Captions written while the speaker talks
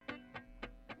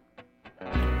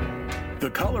The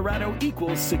Colorado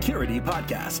Equals Security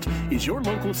Podcast is your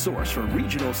local source for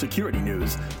regional security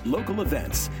news, local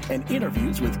events, and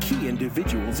interviews with key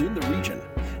individuals in the region.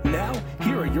 Now,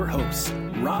 here are your hosts,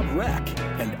 Rob Reck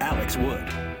and Alex Wood.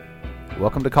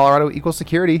 Welcome to Colorado Equals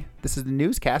Security. This is the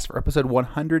newscast for episode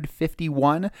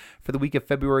 151 for the week of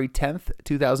February 10th,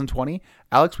 2020.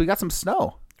 Alex, we got some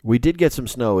snow. We did get some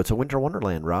snow. It's a winter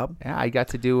wonderland, Rob. Yeah, I got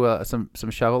to do some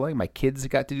shoveling. My kids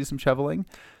got to do some shoveling.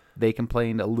 They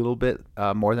complained a little bit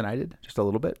more than I did, just a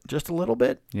little bit. Just a little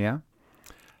bit? Yeah.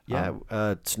 Yeah,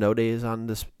 snow days in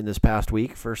this past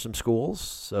week for some schools,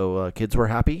 so kids were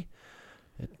happy.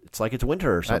 It's like it's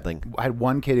winter or something. I had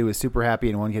one kid who was super happy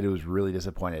and one kid who was really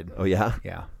disappointed. Oh, yeah?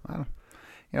 Yeah.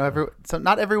 So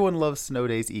not everyone loves snow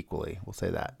days equally. We'll say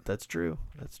that. That's true.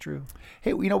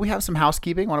 Hey, we have some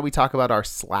housekeeping. Why don't we talk about our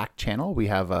Slack channel? We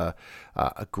have a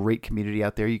great community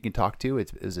out there you can talk to.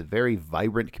 It's a very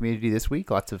vibrant community this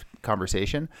week. Lots of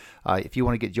conversation. If you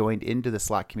want to get joined into the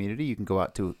Slack community, you can go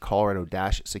out to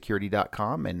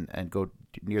colorado-security.com and go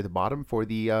near the bottom for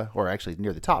or actually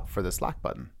near the top for the Slack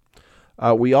button.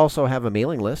 We also have a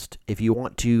mailing list. If you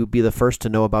want to be the first to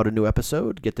know about a new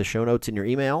episode, get the show notes in your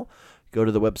email. Go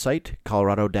to the website,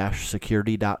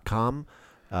 colorado-security.com.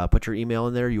 Put your email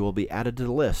in there. You will be added to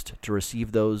the list to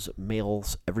receive those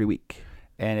mails every week.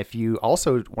 And if you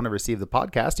also want to receive the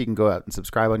podcast, you can go out and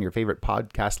subscribe on your favorite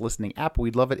podcast listening app.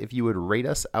 We'd love it if you would rate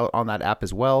us out on that app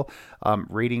as well.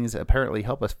 Ratings apparently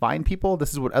help us find people.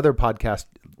 This is what other podcast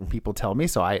people tell me,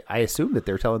 so I assume that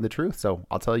they're telling the truth. So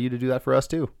I'll tell you to do that for us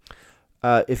too.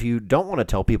 If you don't want to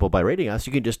tell people by rating us,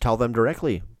 you can just tell them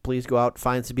directly. Please go out,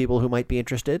 find some people who might be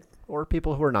interested or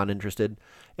people who are not interested,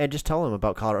 and just tell them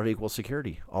about Colorado Equals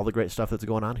Security, all the great stuff that's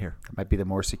going on here. It might be the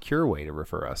more secure way to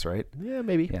refer us, right? Yeah,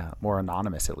 maybe. Yeah, more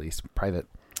anonymous at least, private.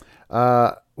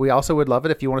 We also would love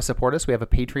it if you want to support us. We have a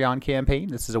Patreon campaign.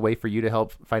 This is a way for you to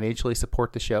help financially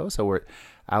support the show. So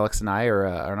Alex and I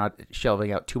are not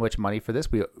shelving out too much money for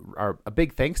this. We are a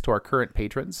big thanks to our current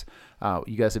patrons.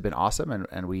 You guys have been awesome,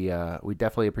 and we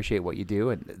definitely appreciate what you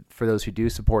do. And for those who do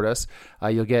support us,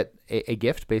 you'll get a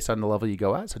gift based on the level you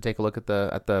go at. So take a look at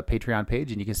the Patreon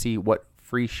page, and you can see what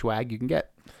free swag you can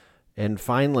get. And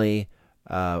finally,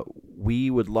 we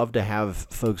would love to have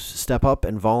folks step up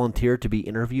and volunteer to be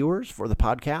interviewers for the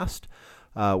podcast.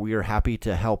 We are happy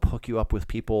to help hook you up with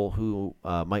people who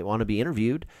might want to be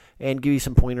interviewed and give you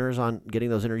some pointers on getting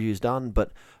those interviews done.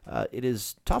 But it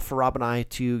is tough for Rob and I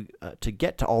to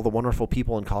get to all the wonderful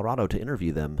people in Colorado to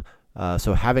interview them.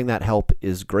 So having that help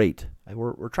is great.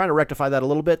 We're trying to rectify that a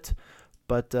little bit,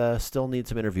 but still need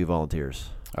some interview volunteers.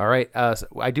 All right. So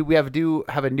we have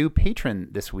a new patron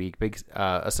this week,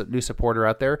 a new supporter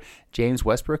out there. James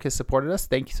Westbrook has supported us.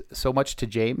 Thanks so much to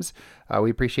James. We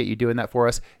appreciate you doing that for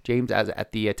us. James,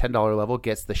 at the $10 level,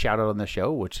 gets the shout out on the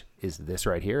show, which is this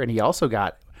right here. And he also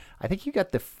I think you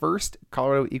got the first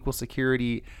Colorado Equal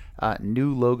Security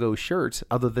new logo shirt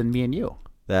other than me and you.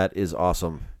 That is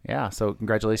awesome. Yeah. So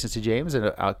congratulations to James,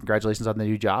 and congratulations on the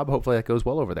new job. Hopefully that goes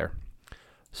well over there.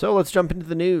 So let's jump into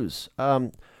the news.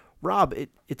 Rob,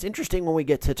 it's interesting when we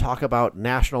get to talk about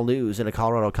national news in a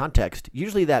Colorado context.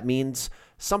 Usually that means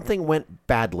something went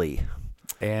badly.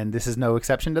 And this is no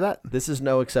exception to that? This is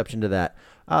no exception to that.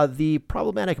 The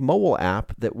problematic mobile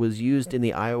app that was used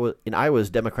in Iowa's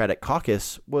Democratic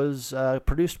caucus was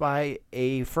produced by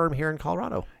a firm here in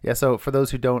Colorado. Yeah, so for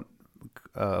those who don't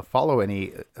follow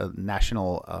any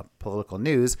national political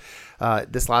news,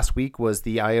 this last week was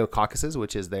the Iowa caucuses,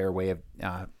 which is their way of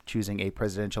choosing a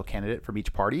presidential candidate from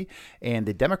each party. And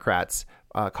the Democrats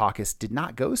caucus did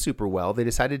not go super well. They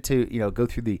decided to go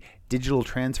through the digital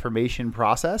transformation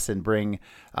process and bring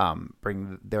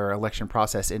their election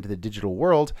process into the digital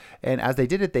world. And as they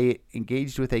did it, they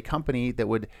engaged with a company that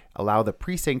would allow the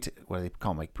precinct, what do they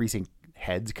call them, like precinct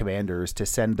heads, commanders, to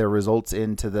send their results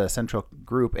into the central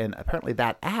group, and apparently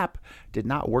that app did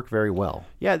not work very well.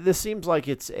 Yeah, this seems like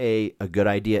it's a good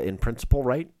idea in principle,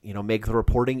 right? Make the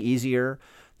reporting easier.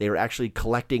 They were actually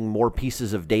collecting more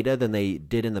pieces of data than they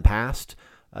did in the past,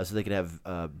 so they could have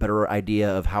a better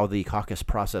idea of how the caucus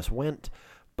process went.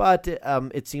 But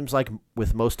it seems like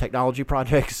with most technology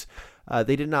projects,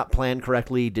 they did not plan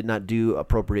correctly, did not do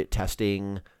appropriate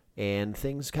testing, and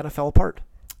things kind of fell apart.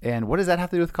 And what does that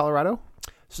have to do with Colorado?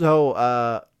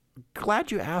 So glad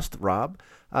you asked, Rob.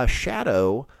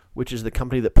 Shadow, which is the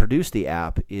company that produced the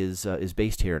app, is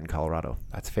based here in Colorado.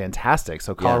 That's fantastic.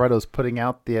 So Colorado's putting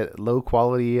out the low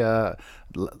quality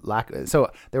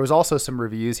So there was also some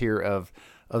reviews here of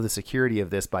the security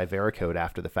of this by Veracode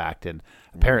after the fact, and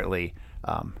apparently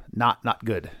not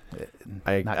good.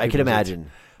 I can imagine.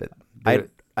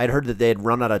 I'd heard that they had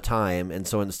run out of time, and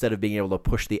so instead of being able to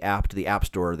push the app to the App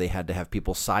Store, they had to have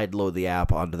people sideload the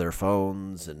app onto their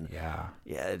phones, and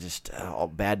just all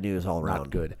bad news all around. Not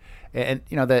good. And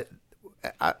that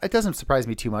it doesn't surprise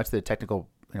me too much that a technical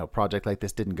project like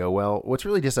this didn't go well. What's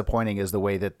really disappointing is the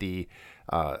way that the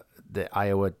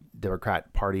Iowa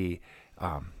Democrat Party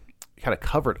kind of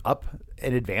covered up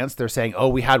in advance. They're saying, "Oh,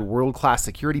 we had world-class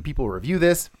security people review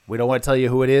this. We don't want to tell you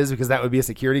who it is because that would be a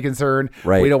security concern.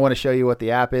 Right. We don't want to show you what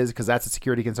the app is because that's a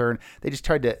security concern." They just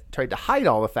tried to hide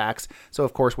all the facts. So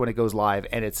of course, when it goes live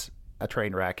and it's a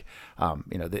train wreck,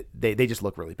 they just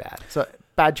look really bad. So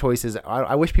bad choices.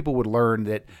 I wish people would learn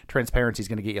that transparency is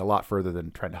going to get you a lot further than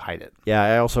trying to hide it. Yeah,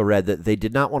 I also read that they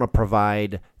did not want to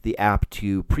provide the app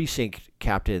to precinct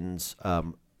captains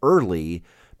early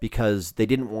because they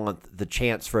didn't want the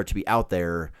chance for it to be out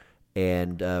there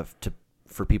and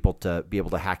for people to be able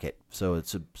to hack it. So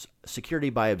it's a security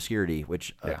by obscurity,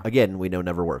 which again we know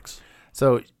never works.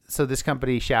 So this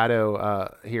company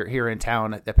Shadow here in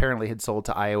town apparently had sold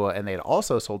to Iowa, and they had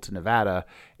also sold to Nevada.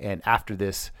 And after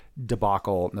this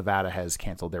debacle, Nevada has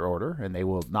canceled their order, and they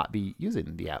will not be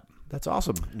using the app. That's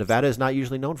awesome. Nevada is not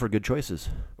usually known for good choices.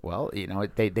 Well,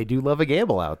 they do love a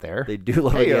gamble out there. They do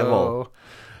love a gamble.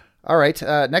 All right.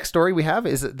 Next story we have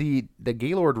is the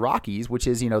Gaylord Rockies, which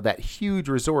is that huge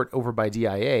resort over by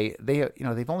DIA.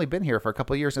 They've only been here for a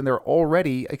couple of years, and they're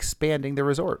already expanding the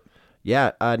resort.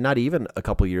 Yeah, not even a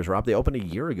couple years, Rob. They opened a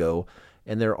year ago,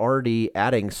 and they're already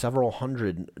adding several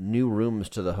hundred new rooms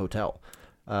to the hotel.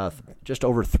 Just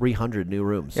over 300 new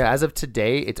rooms. Yeah, as of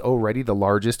today, it's already the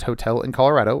largest hotel in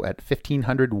Colorado at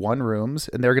 1,501 rooms,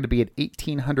 and they're going to be at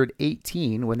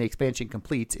 1,818 when the expansion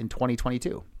completes in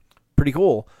 2022. Pretty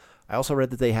cool. I also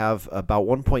read that they have about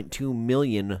 1.2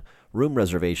 million room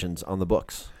reservations on the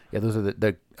books. Yeah, those are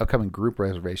the upcoming group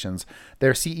reservations.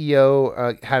 Their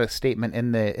CEO had a statement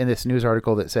in this news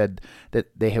article that said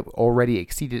that they have already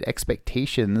exceeded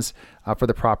expectations for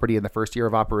the property in the first year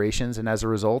of operations, and as a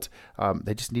result,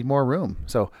 they just need more room.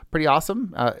 So pretty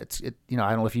awesome. I don't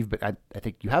know if you've been. I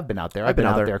think you have been out there. I've been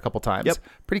out there a couple times. Yep.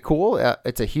 Pretty cool.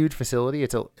 It's a huge facility.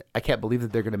 I can't believe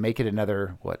that they're going to make it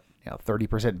another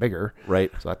 30% bigger.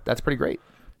 Right. So that's pretty great.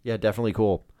 Yeah, definitely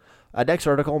cool. Next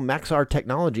article, Maxar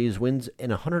Technologies wins an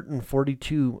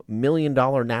 $142 million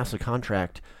NASA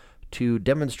contract to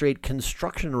demonstrate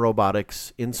construction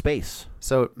robotics in space.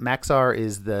 So Maxar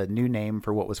is the new name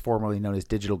for what was formerly known as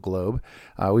Digital Globe.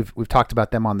 We've talked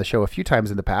about them on the show a few times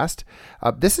in the past.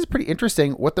 This is pretty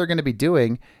interesting. What they're going to be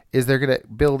doing is they're going to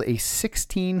build a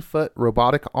 16-foot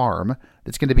robotic arm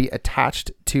that's going to be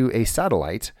attached to a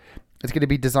satellite. It's going to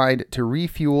be designed to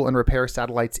refuel and repair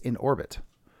satellites in orbit.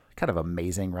 Kind of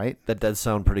amazing, right? That does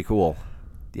sound pretty cool.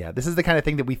 Yeah, this is the kind of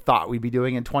thing that we thought we'd be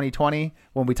doing in 2020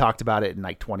 when we talked about it in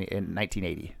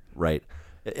 1980. Right.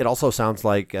 It also sounds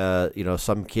like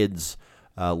some kid's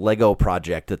Lego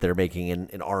project that they're making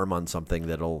an arm on something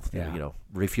that'll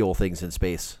refuel things in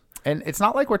space. And it's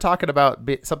not like we're talking about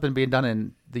something being done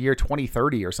in the year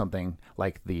 2030 or something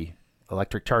like the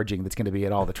electric charging that's going to be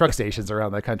at all the truck stations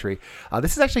around the country.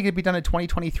 This is actually going to be done in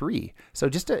 2023. So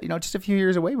just a few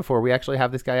years away before we actually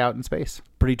have this guy out in space.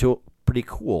 Pretty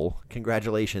cool.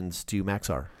 Congratulations to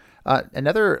Maxar.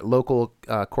 Another local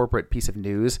corporate piece of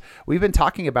news. We've been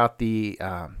talking about the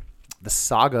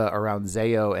saga around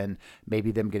Zayo and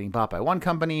maybe them getting bought by one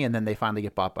company and then they finally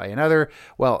get bought by another.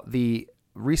 Well, the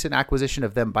recent acquisition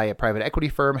of them by a private equity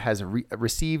firm has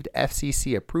received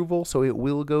FCC approval, so it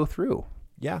will go through.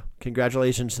 Yeah,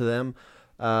 congratulations to them.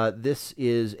 This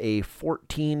is a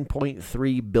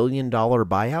 $14.3 billion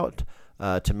buyout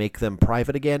to make them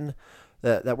private again.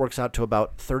 That works out to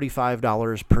about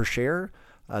 $35 per share.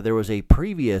 There was a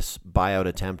previous buyout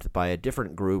attempt by a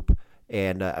different group,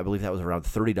 and I believe that was around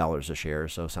 $30 a share.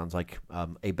 So sounds like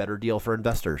a better deal for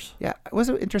investors. Yeah, it was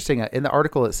interesting. In the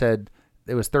article, it said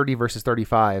it was 30 versus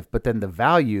 35, but then the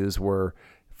values were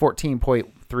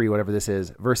 14.3, whatever this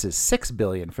is, versus $6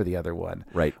 billion for the other one.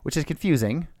 Right. Which is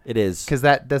confusing. It is. Because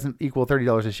that doesn't equal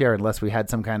 $30 a share unless we had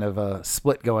some kind of a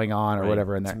split going on or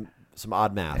whatever in there. Some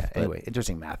odd math. Yeah, anyway,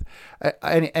 interesting math.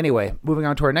 Anyway, moving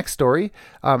on to our next story.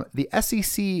 The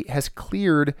SEC has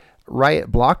cleared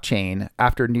Riot Blockchain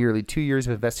after nearly 2 years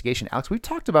of investigation. Alex, we've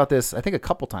talked about this, I think, a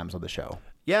couple times on the show.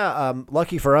 Yeah,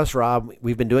 lucky for us, Rob,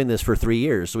 we've been doing this for 3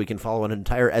 years, so we can follow an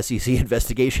entire SEC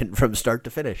investigation from start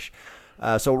to finish.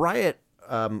 So Riot,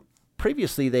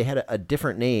 previously they had a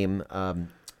different name,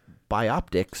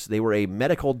 Bioptics. They were a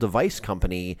medical device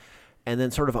company, and then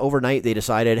sort of overnight they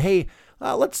decided, hey,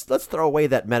 let's throw away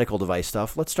that medical device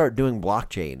stuff. Let's start doing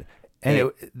blockchain.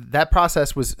 And that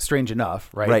process was strange enough,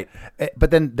 right? Right.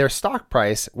 But then their stock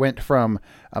price went from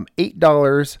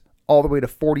 $8 all the way to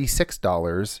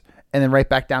 $46 and then right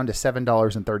back down to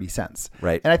 $7.30.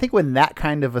 Right. And I think when that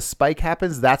kind of a spike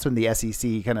happens, that's when the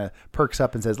SEC kind of perks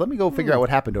up and says, let me go figure out what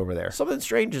happened over there. Something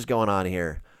strange is going on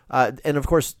here. And of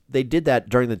course, they did that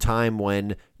during the time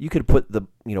when you could put the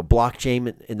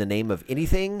blockchain in the name of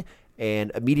anything,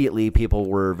 and immediately people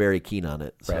were very keen on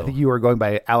it. So. Right. I think you were going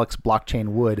by Alex Blockchain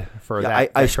Wood for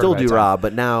that. I still do, Rob,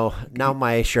 but now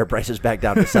my share price is back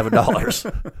down to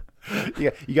 $7. Yeah,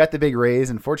 you got the big raise,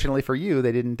 and fortunately for you,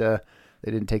 they didn't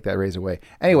take that raise away.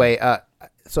 Anyway,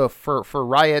 so for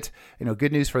Riot,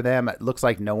 good news for them. It looks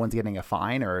like no one's getting a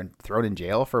fine or thrown in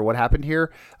jail for what happened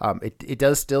here. It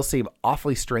does still seem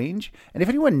awfully strange. And if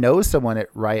anyone knows someone at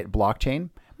Riot Blockchain,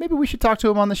 maybe we should talk to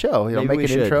him on the show. Make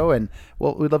an intro, and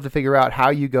we'd love to figure out how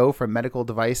you go from medical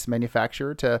device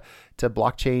manufacturer to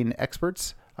blockchain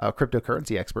experts.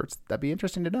 Cryptocurrency experts. That'd be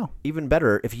interesting to know. Even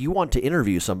better, if you want to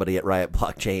interview somebody at Riot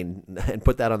Blockchain and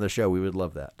put that on the show, we would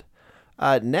love that.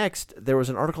 Next, there was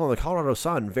an article in the Colorado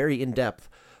Sun, very in-depth,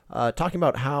 talking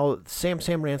about how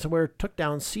SamSam ransomware took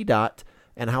down CDOT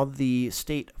and how the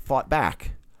state fought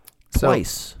back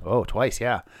twice. Twice,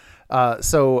 yeah.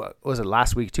 So was it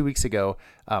last week, 2 weeks ago,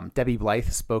 Debbie Blythe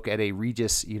spoke at a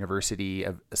Regis University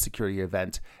security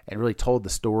event and really told the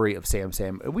story of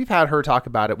SamSam. We've had her talk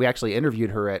about it. We actually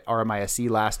interviewed her at RMISC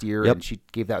last year, and she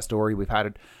gave that story. We've had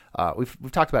it.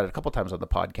 We've talked about it a couple times on the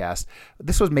podcast.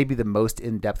 This was maybe the most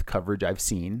in-depth coverage I've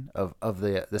seen of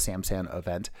the SamSam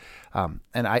event.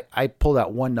 And I pulled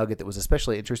out one nugget that was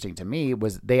especially interesting to me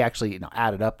was they actually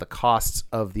added up the costs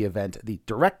of the event, the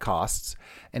direct costs,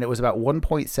 and it was about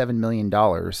 $1.7 million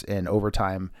in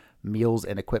overtime, meals,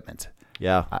 and equipment.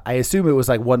 Yeah. I assume it was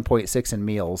like 1.6 in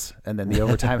meals, and then the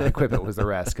overtime and equipment was the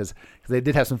rest, because they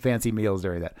did have some fancy meals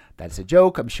during that. That's a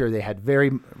joke. I'm sure they had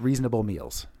very reasonable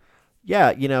meals.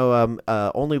 Yeah,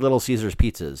 only Little Caesars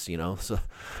pizzas, so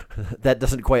that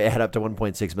doesn't quite add up to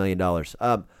 $1.6 million.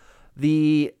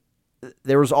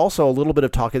 There was also a little bit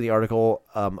of talk in the article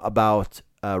about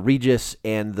Regis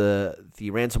and the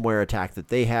ransomware attack that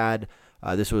they had.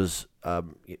 This was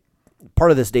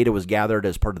part of this data was gathered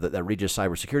as part of the Regis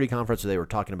Cybersecurity Conference, so they were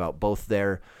talking about both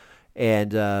there,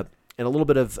 and a little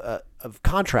bit of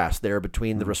contrast there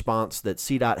between the response that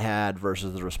CDOT had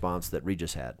versus the response that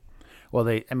Regis had. Well,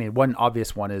 one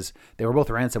obvious one is they were both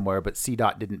ransomware, but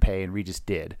CDOT didn't pay and Regis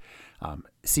did.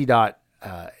 CDOT,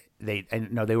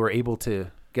 they were able to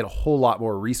get a whole lot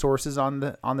more resources on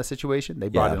the situation. They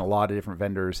brought in a lot of different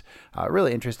vendors.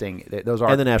 Really interesting. Those are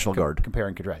and the National Guard. Compare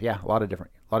and contrast. Yeah, a lot of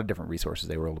different resources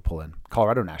they were able to pull in.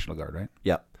 Colorado National Guard, right?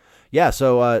 Yeah, yeah.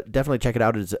 So definitely check it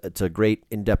out. It's a great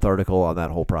in-depth article on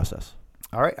that whole process.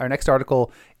 All right, our next article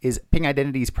is Ping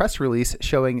Identity's press release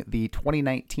showing the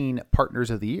 2019 Partners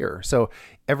of the Year. So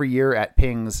every year at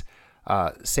Ping's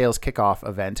sales kickoff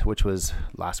event, which was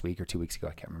last week or 2 weeks ago,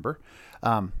 I can't remember,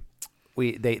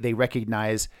 they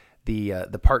recognize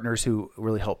the partners who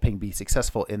really helped Ping be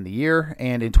successful in the year.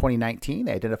 And in 2019,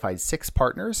 they identified 6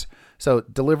 partners. So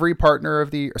channel partner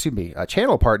of the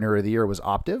year was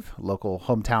Optiv, local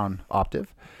hometown Optiv.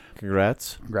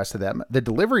 Congrats to them. The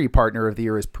delivery partner of the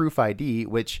year is Proof ID,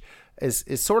 which is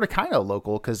sort of kind of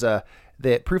local because the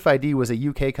Proof ID was a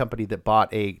UK company that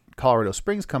bought a Colorado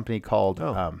Springs company called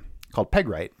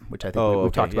PegRite, which I think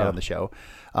we've talked about on the show.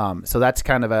 So that's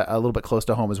kind of a little bit close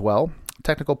to home as well.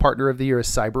 Technical partner of the year is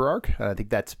CyberArk. And I think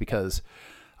that's because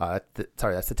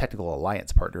that's the technical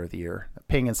alliance partner of the year.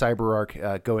 Ping and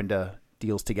CyberArk go into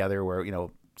deals together where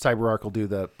CyberArk will do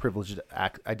the privileged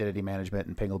identity management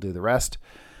and Ping will do the rest.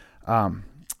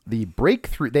 The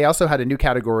breakthrough, they also had a new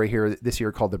category here this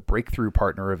year called the Breakthrough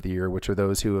Partner of the Year, which are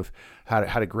those who have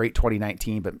had a great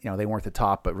 2019, but they weren't the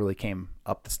top, but really came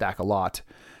up the stack a lot.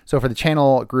 So for the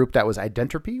channel group, that was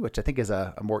Identropy, which I think is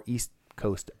a more East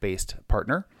Coast based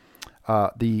partner.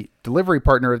 The delivery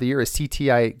partner of the year is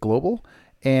CTI Global,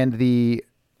 and the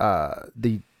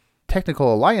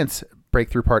technical alliance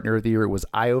breakthrough partner of the year was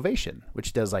iOvation,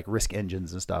 which does like risk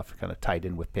engines and stuff kind of tied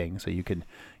in with Ping. So you can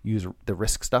use the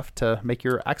risk stuff to make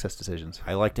your access decisions.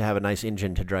 I like to have a nice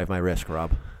engine to drive my risk,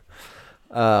 Rob.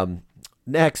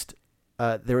 Next,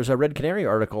 there was a Red Canary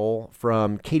article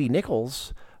from Katie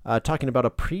Nichols talking about a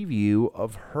preview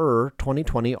of her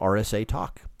 2020 RSA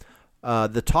talk.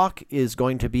 The talk is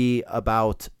going to be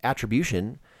about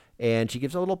attribution, and she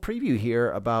gives a little preview here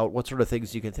about what sort of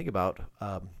things you can think about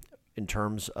in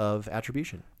terms of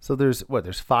attribution. So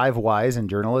there's 5 whys in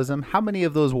journalism. How many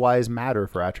of those whys matter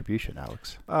for attribution,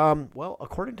 Alex? Well,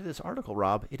 according to this article,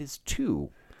 Rob, it is 2.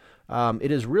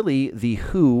 It is really the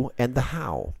who and the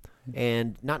how.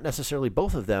 And not necessarily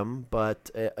both of them, but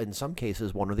in some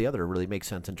cases, one or the other really makes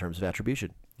sense in terms of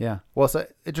attribution. Yeah. Well, it's an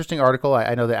interesting article.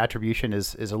 I know that attribution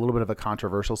is a little bit of a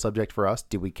controversial subject for us.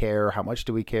 Do we care? How much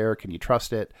do we care? Can you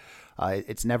trust it?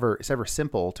 It's never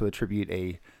simple to attribute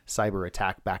a cyber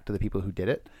attack back to the people who did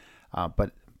it.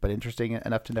 But interesting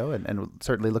enough to know, and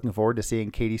certainly looking forward to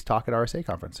seeing Katie's talk at RSA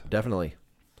conference. Definitely.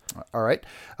 All right.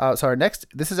 So our next,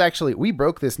 this is actually, we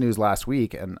broke this news last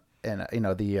week, and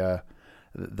the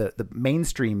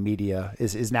mainstream media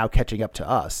is now catching up to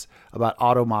us about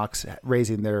Automox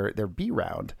raising their B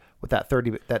round with that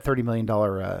 $30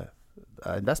 million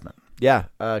investment. Yeah.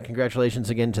 Congratulations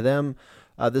again to them.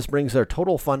 This brings their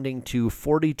total funding to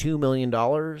 $42 million.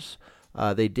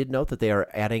 They did note that they are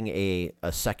adding a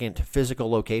second physical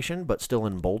location, but still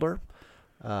in Boulder.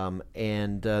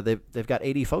 And they've got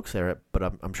 80 folks there, but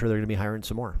I'm sure they're going to be hiring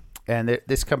some more. And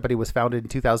this company was founded in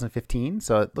 2015,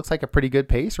 so it looks like a pretty good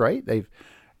pace, right? They've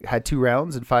had 2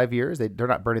 rounds in 5 years. They're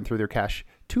not burning through their cash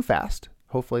too fast.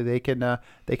 Hopefully, they can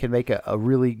make a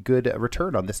really good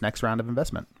return on this next round of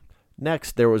investment.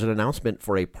 Next, there was an announcement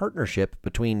for a partnership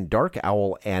between Dark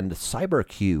Owl and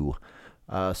CyberQ.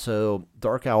 So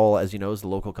Dark Owl, as you know, is the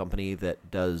local company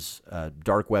that does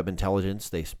dark web intelligence.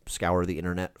 They scour the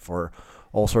internet for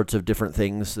all sorts of different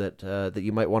things that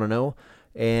you might want to know.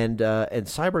 And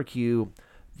CyberQ,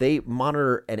 they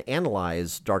monitor and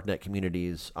analyze darknet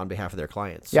communities on behalf of their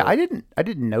clients. Yeah, I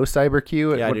didn't know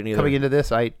CyberQ. Yeah, I didn't either. Coming into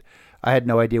this, I had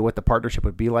no idea what the partnership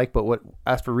would be like, but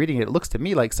as for reading it, it looks to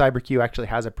me like CyberQ actually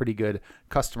has a pretty good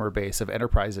customer base of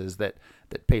enterprises that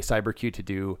pay CyberQ to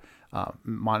do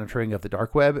monitoring of the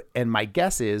dark web. And my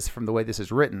guess is, from the way this is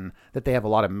written, that they have a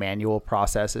lot of manual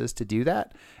processes to do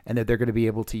that, and that they're going to be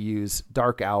able to use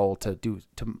Dark Owl to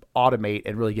automate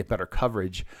and really get better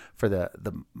coverage for the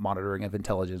monitoring of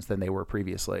intelligence than they were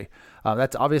previously.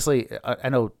 That's obviously, I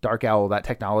know Dark Owl, that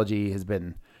technology has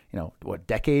been,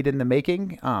 decade in the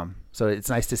making. So it's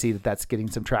nice to see that that's getting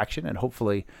some traction and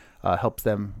hopefully helps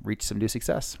them reach some new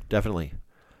success. Definitely.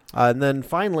 And then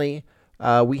finally,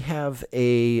 we have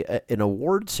an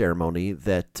award ceremony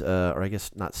that, or I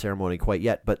guess not ceremony quite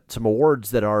yet, but some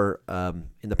awards that are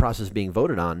in the process of being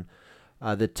voted on.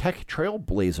 The Tech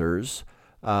Trailblazers,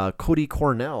 Cody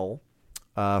Cornell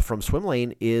from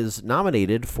Swimlane is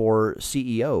nominated for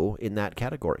CEO in that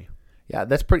category. Yeah,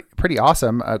 that's pretty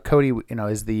awesome. Cody,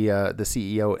 is the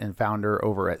CEO and founder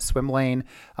over at Swimlane.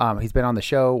 He's been on the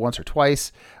show once or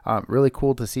twice. Really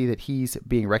cool to see that he's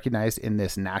being recognized in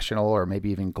this national or maybe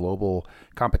even global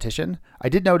competition. I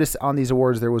did notice on these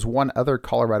awards there was one other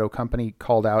Colorado company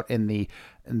called out in the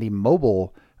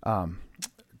mobile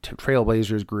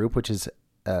Trailblazers group, which is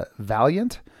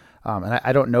Valiant. And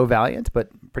I don't know Valiant, but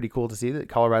pretty cool to see that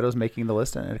Colorado's making the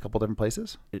list in a couple different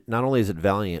places. Not only is it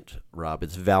Valiant, Rob,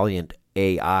 it's Valiant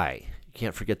AI. You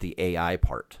can't forget the AI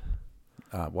part.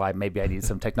 Maybe I need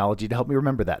some technology to help me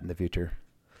remember that in the future.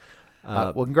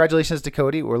 Well, congratulations to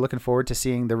Cody. We're looking forward to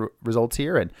seeing the results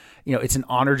here. And, it's an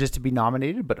honor just to be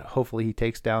nominated, but hopefully he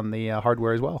takes down the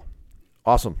hardware as well.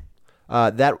 Awesome.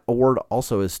 That award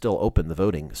also is still open, the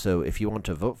voting. So if you want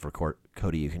to vote for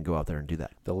Cody, you can go out there and do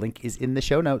that. The link is in the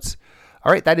show notes.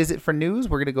 All right, that is it for news.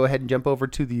 We're going to go ahead and jump over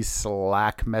to the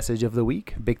Slack message of the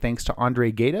week. Big thanks to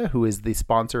Andre Gaeta, who is the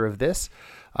sponsor of this.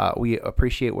 We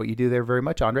appreciate what you do there very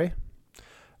much, Andre.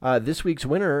 This week's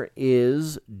winner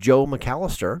is Joe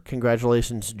McAllister.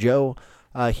 Congratulations, Joe.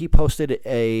 He posted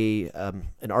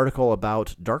an article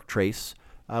about Darktrace,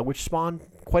 which spawned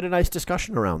quite a nice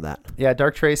discussion around that. Yeah,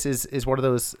 Darktrace is one of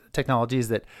those technologies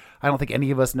that I don't think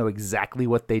any of us know exactly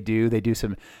what they do. They do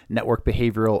some network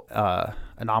behavioral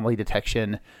anomaly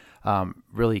detection,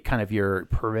 really kind of your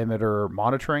perimeter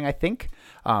monitoring, I think.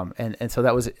 And so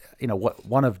that was,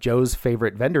 one of Joe's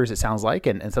favorite vendors, it sounds like,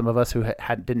 and some of us who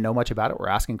didn't know much about it were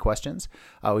asking questions.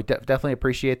 We definitely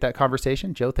appreciate that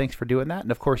conversation. Joe, thanks for doing that.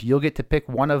 And of course, you'll get to pick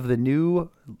one of the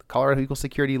new Colorado Equal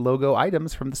Security logo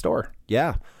items from the store.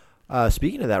 Yeah.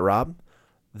 Speaking of that, Rob,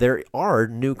 there are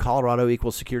new Colorado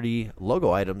Equal Security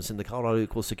logo items in the Colorado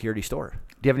Equal Security store.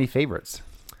 Do you have any favorites?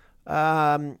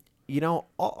 All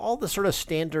the sort of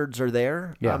standards are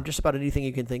there. Yeah. Just about anything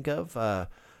you can think of.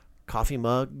 Coffee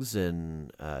mugs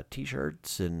and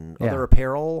T-shirts and other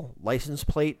apparel, license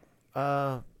plate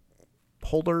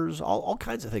holders, all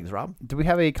kinds of things, Rob. Do we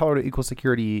have a Colorado Equal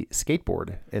Security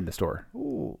skateboard in the store?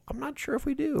 Ooh, I'm not sure if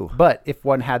we do. But if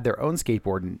one had their own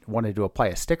skateboard and wanted to apply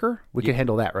a sticker, we could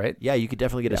handle that, right? Yeah, you could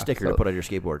definitely get a sticker to put on your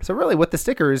skateboard. So really, with the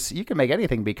stickers, you can make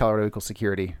anything be Colorado Equal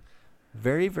Security.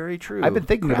 Very, very true. I've been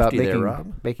thinking about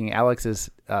Rob. making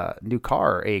Alex's new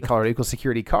car a Colorado Equal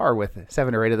Security car with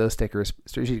 7 or 8 of those stickers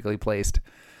strategically placed.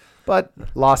 But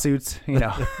lawsuits,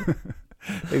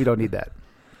 maybe don't need that.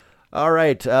 All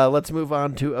right, let's move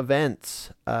on to events.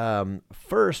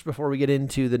 First, before we get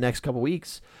into the next couple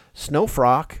weeks,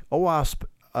 Snowfrock, OWASP,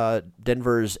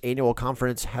 Denver's annual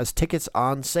conference, has tickets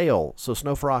on sale. So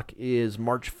Snowfrock is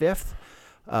March 5th,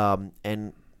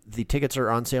 and the tickets are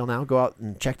on sale now. Go out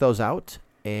and check those out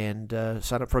and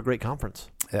sign up for a great conference.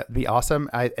 That'd be awesome.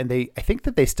 I think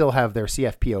that they still have their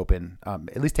CFP open.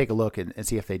 At least take a look and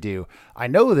see if they do. I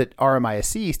know that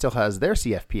RMISC still has their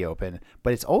CFP open,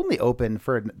 but it's only open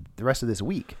for the rest of this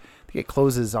week. I think it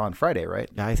closes on Friday, right?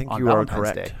 Yeah, I think on you Valentine's are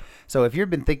correct. Day. So if you've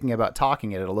been thinking about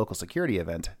talking at a local security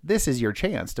event, this is your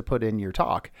chance to put in your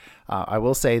talk. I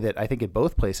will say that I think in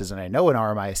both places, and I know in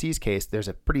RMISC's case, there's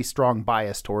a pretty strong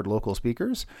bias toward local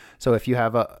speakers. So if you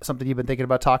have something you've been thinking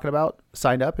about talking about,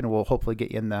 sign up and we'll hopefully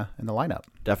get you in the lineup.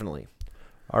 Definitely.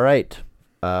 All right.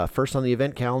 First on the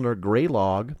event calendar,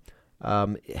 Graylog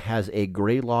has a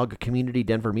Graylog Community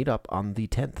Denver meetup on the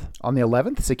 10th. On the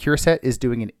 11th, SecureSet is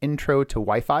doing an intro to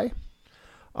Wi-Fi.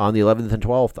 On the 11th and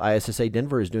 12th, ISSA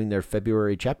Denver is doing their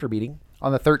February chapter meeting.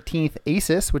 On the 13th,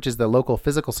 ASIS, which is the local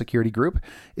physical security group,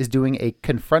 is doing a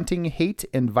Confronting Hate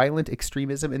and Violent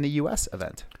Extremism in the U.S.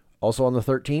 event. Also on the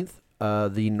 13th,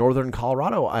 the Northern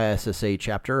Colorado ISSA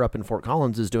chapter up in Fort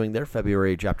Collins is doing their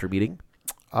February chapter meeting.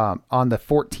 On the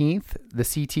 14th, the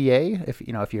CTA,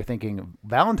 if you're thinking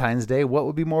Valentine's Day, what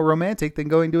would be more romantic than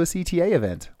going to a CTA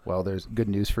event? Well, there's good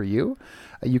news for you.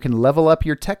 You can level up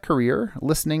your tech career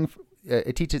listening.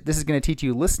 This is going to teach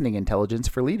you listening intelligence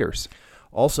for leaders.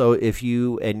 Also, if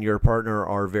you and your partner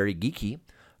are very geeky,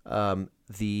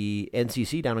 the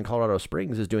NCC down in Colorado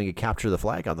Springs is doing a Capture the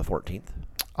Flag on the 14th.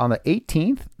 On the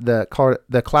 18th, the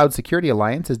Cloud Security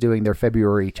Alliance is doing their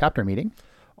February chapter meeting.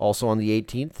 Also on the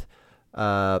 18th,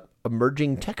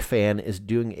 Emerging Tech Fan is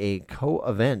doing a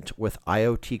co-event with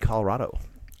IoT Colorado.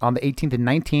 On the 18th and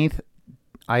 19th,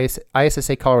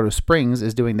 ISSA Colorado Springs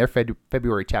is doing their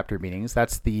February chapter meetings.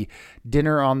 That's the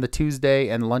dinner on the Tuesday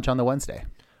and lunch on the Wednesday.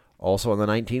 Also on the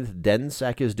 19th,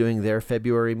 DenSec is doing their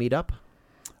February meetup.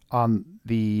 On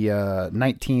the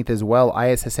 19th as well,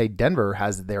 ISSA Denver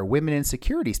has their Women in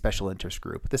Security Special Interest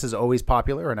Group. This is always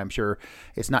popular, and I'm sure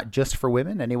it's not just for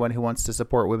women. Anyone who wants to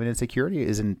support women in security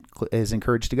is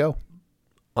encouraged to go.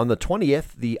 On the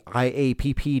 20th, the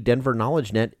IAPP Denver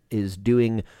Knowledge Net is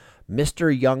doing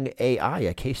Mr. Young AI,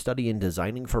 a case study in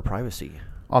designing for privacy.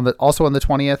 Also on the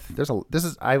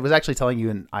 20th, I was actually telling you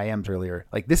in IMs earlier,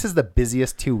 like this is the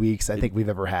busiest 2 weeks I think we've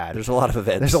ever had. There's a lot of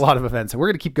events. So we're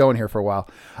going to keep going here for a while.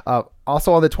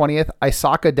 Also on the 20th,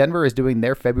 ISACA Denver is doing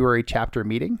their February chapter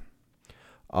meeting.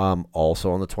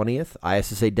 Also on the 20th,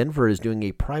 ISSA Denver is doing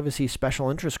a privacy special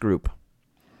interest group.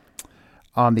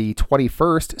 On the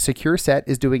 21st, SecureSet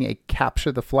is doing a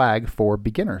Capture the Flag for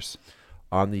beginners.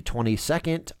 On the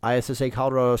 22nd, ISSA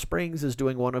Colorado Springs is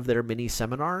doing one of their mini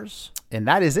seminars. And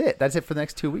that is it. That's it for the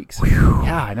next 2 weeks. Whew.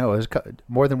 Yeah, I know. There's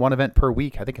more than one event per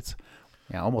week. I think it's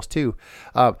almost two.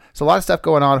 So a lot of stuff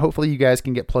going on. Hopefully you guys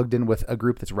can get plugged in with a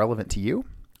group that's relevant to you.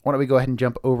 Why don't we go ahead and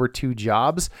jump over to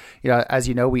jobs? As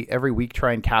you know, we every week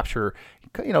try and capture,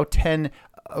 10,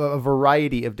 a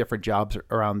variety of different jobs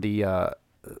around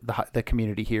the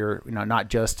community here, not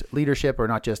just leadership or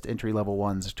not just entry-level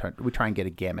ones. We try and get a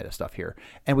gamut of stuff here.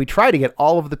 And we try to get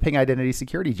all of the Ping Identity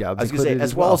security jobs. I was going to say,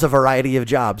 as well as a variety of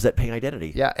jobs at Ping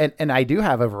Identity. Yeah, and I do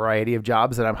have a variety of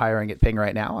jobs that I'm hiring at Ping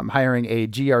right now. I'm hiring a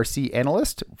GRC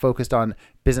analyst focused on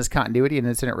business continuity and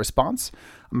incident response.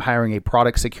 I'm hiring a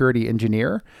product security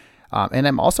engineer. And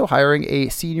I'm also hiring a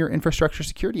senior infrastructure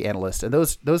security analyst. And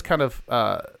those kind of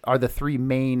are the three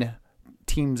main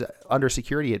teams under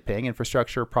security at Ping: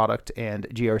 infrastructure, product, and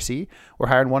GRC. We're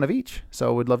hiring one of each,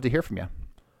 so we'd love to hear from you.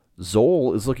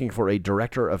 Zoll is looking for a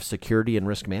director of security and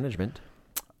risk management.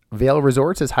 Vail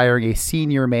Resorts is hiring a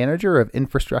senior manager of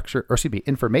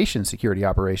information security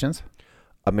operations.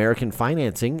 American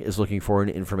Financing is looking for an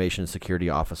information security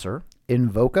officer.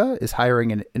 Invoca is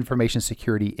hiring an information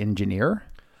security engineer.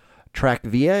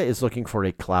 TrackVia is looking for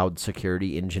a cloud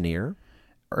security engineer.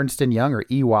 Ernst & Young, or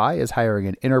EY, is hiring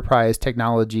an enterprise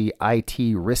technology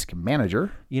IT risk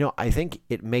manager. I think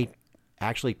it may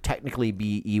actually technically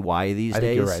be EY these days. I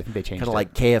think you're right. I think they changed it. Kind of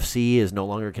like KFC is no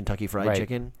longer Kentucky Fried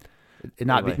Chicken.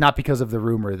 Not because of the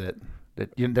rumor that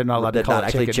they're not allowed to call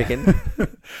it chicken.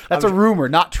 That's a rumor,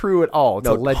 not true at all. It's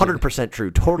a legend. 100%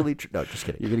 true. Totally true. No, just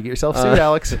kidding. You're going to get yourself sued,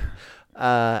 Alex.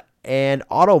 And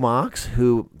Automox,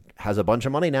 who has a bunch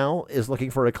of money now, is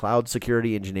looking for a cloud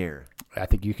security engineer. I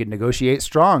think you can negotiate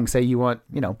strong. Say you want,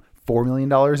 $4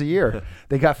 million a year.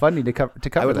 They got funding to cover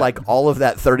I would that. like all of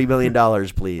that $30 million,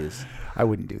 please. I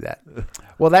wouldn't do that.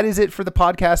 Well, that is it for the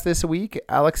podcast this week.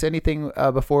 Alex, anything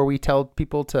before we tell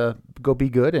people to go be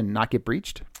good and not get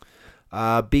breached?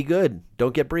 Be good.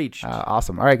 Don't get breached.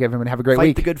 Awesome. All right, everyone, have a great Fight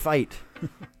week. the good fight.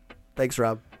 Thanks,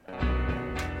 Rob.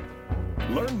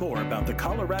 Learn more about the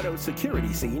Colorado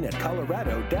security scene at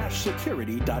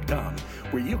colorado-security.com,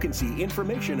 where you can see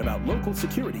information about local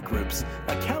security groups,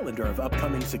 a calendar of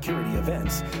upcoming security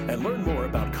events, and learn more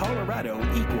about Colorado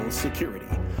equals security.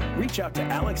 Reach out to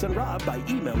Alex and Rob by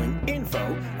emailing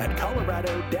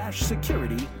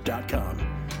info@colorado-security.com.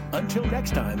 Until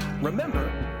next time, remember,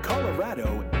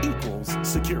 Colorado equals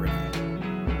security.